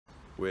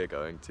we're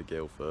going to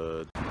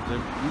Guildford.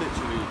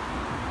 Literally,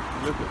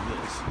 look at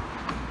this.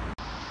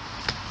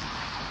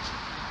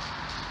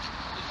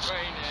 It's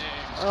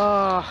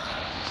raining.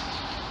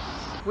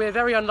 We're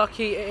very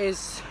unlucky. It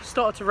is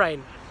started to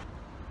rain.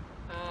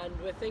 And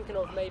we're thinking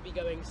of maybe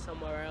going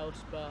somewhere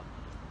else, but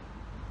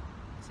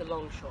it's a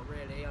long shot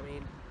really, I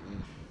mean.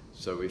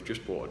 So we've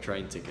just bought a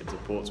train ticket to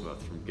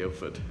Portsmouth from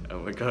Guildford,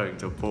 and we're going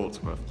to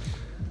Portsmouth.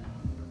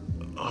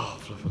 Oh,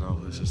 flipping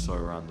hell, this is so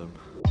random.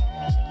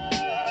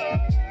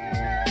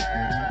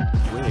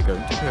 We're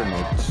going to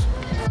Pyramids.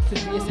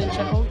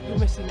 Oh, you're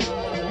missing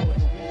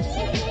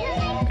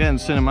Getting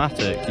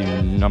cinematic, you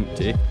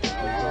numpty.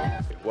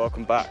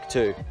 Welcome back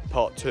to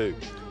part 2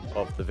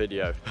 of the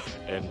video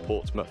in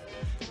Portsmouth,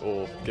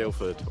 or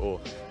Guildford, or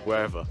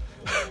wherever.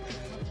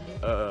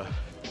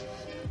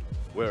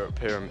 We're at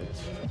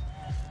Pyramids.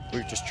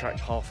 We've just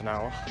tracked half an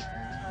hour.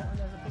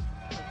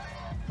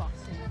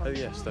 Oh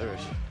yes, there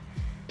is.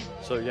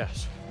 So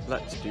yes,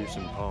 let's do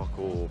some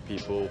parkour,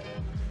 people.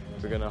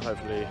 We're gonna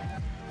hopefully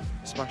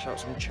smash out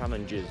some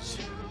challenges.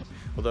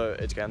 Although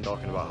it's getting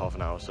dark in about half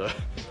an hour, so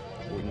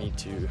we need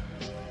to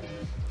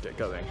get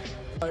going.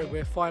 So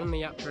we're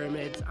finally at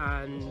Pyramids,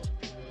 and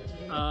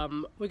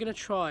we're gonna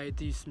try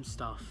do some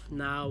stuff.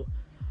 Now,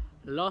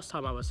 last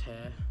time I was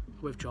here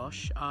with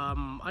Josh,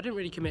 I didn't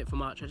really commit for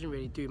much. I didn't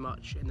really do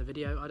much in the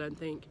video, I don't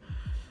think.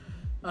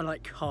 I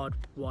like hard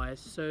wires,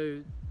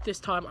 so this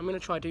time I'm going to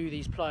try do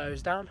these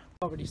plyos down.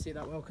 I can't really see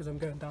that well because I'm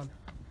going down.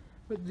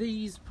 But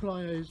these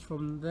plyos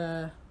from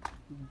there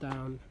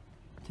down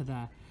to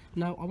there.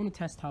 Now I want to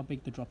test how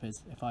big the drop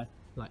is if I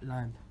like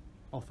land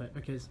off it,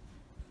 because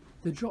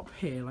the drop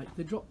here, like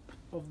the drop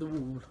of the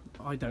wall,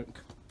 I don't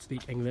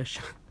speak English.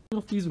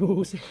 Off these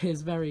walls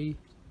is very,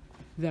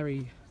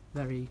 very,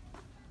 very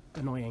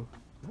annoying,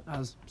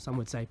 as some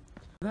would say.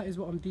 That is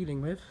what I'm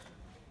dealing with,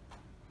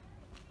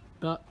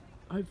 but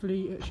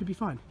hopefully it should be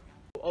fine.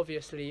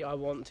 Obviously I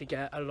want to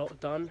get a lot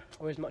done,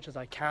 or as much as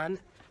I can,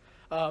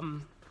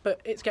 but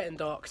it's getting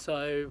dark,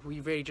 so we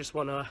really just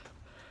want to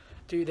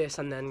do this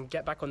and then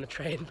get back on the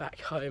train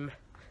back home.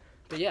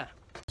 But yeah.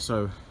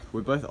 So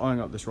we're both eyeing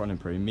up this running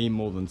pre, me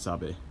more than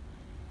Szabi,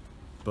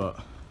 but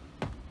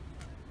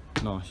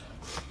nice.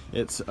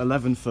 It's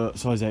 11 foot,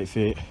 size 8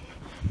 feet.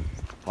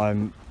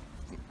 I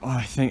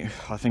think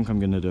I'm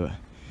gonna do it.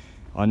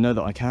 I know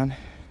that I can.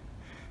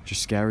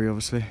 Just scary,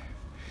 obviously,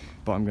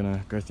 but I'm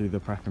gonna go through the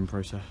prepping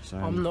process.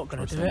 I'm not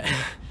gonna do it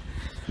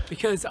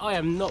because I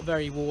am not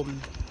very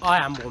warmed.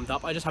 I am warmed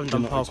up. I just haven't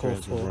done parkour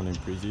for running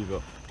pre-Z,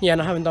 but yeah,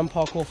 and I haven't done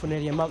parkour for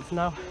nearly a month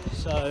now,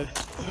 so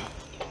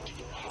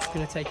I'm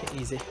gonna take it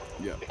easy.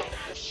 Yeah.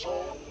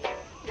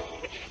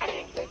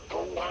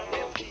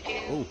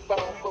 Oh.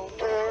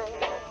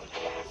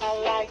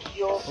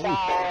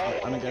 Oh,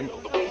 and again.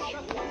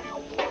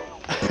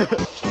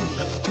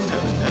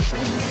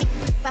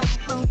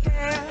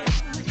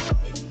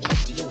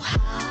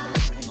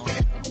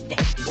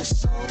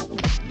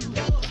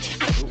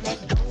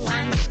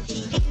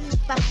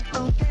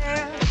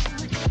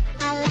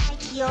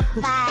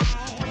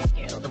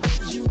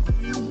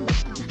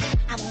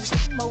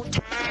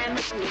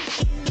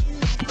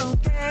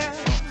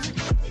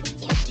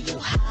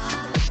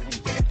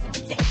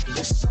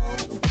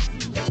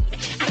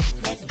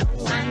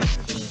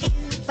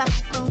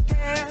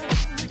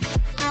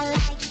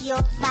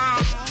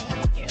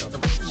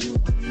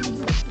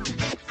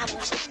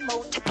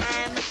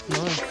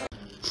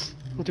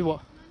 Do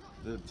what?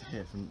 The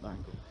hair from the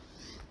angle.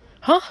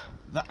 Huh?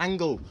 The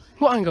angle.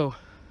 What angle?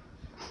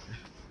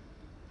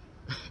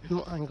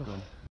 What angle?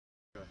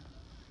 Okay.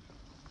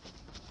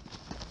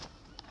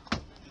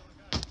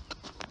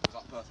 Is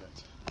that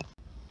perfect?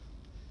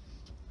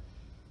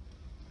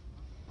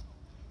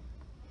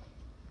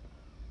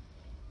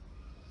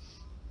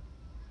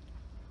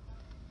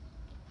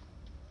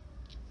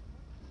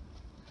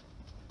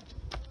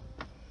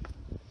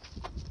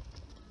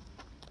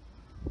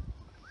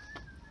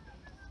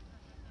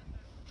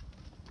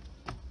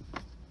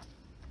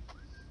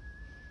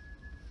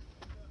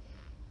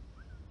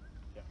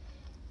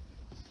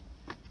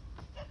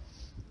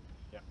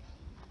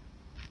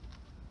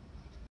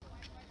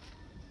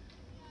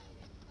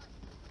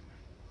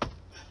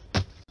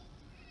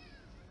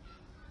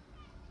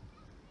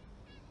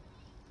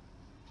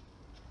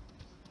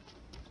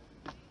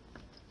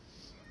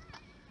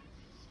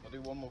 I'll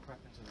do one more prep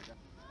until we go.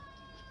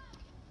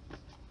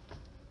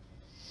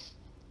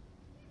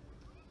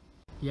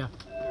 Yeah.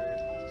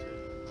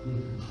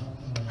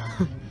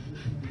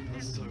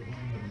 That's so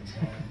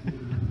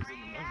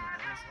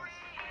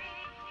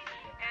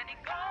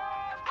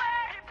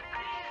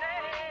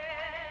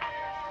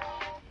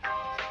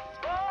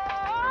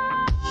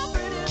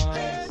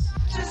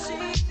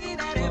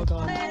Well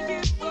done.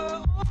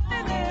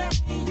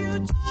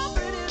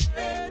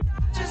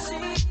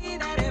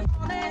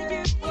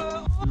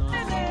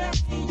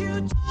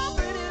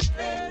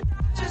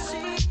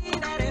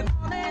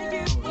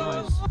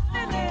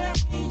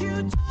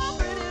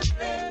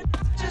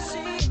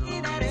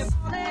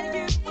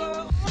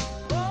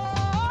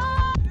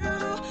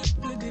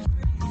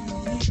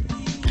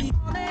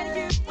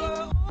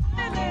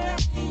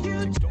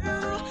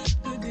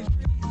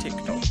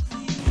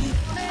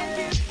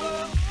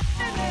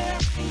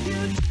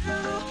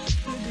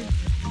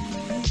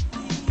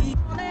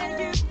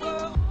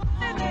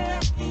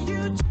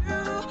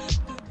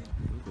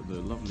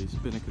 lovely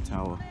Spinnaker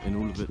Tower in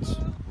all of its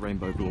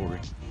rainbow glory.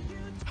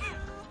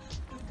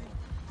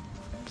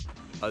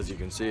 As you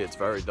can see, it's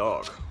very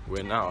dark.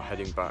 We're now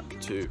heading back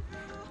to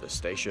the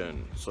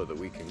station so that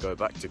we can go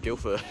back to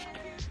Guildford.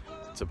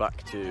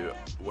 Back to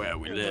where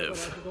we live. I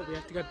forgot we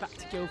have to go back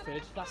to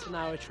Guildford. That's an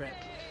hour trip.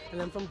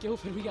 And then from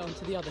Guildford we get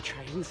onto the other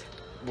trains.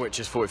 Which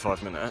is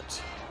 45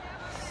 minutes.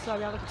 So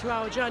we have like a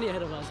 2-hour journey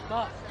ahead of us,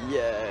 but...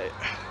 yeah,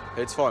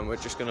 it's fine. We're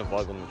just going to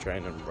vibe on the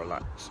train and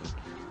relax and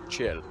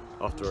chill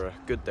after a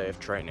good day of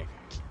training.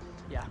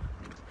 Yeah.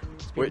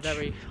 Which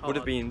very hard. would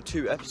have been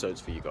 2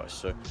 episodes for you guys,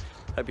 so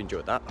hope you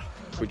enjoyed that.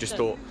 We just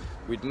thought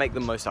we'd make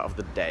the most out of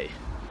the day.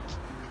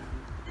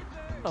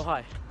 Oh,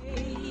 hi.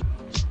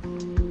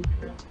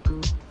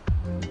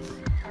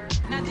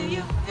 Now do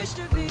you wish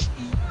to be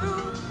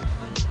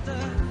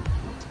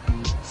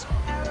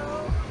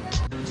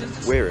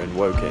We're in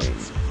Woking.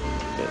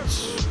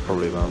 It's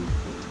probably about,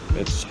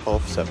 it's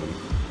 7:30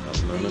 at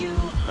the moment,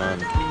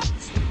 and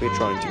we're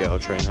trying to get our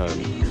train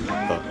home,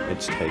 but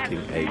it's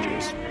taking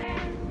ages.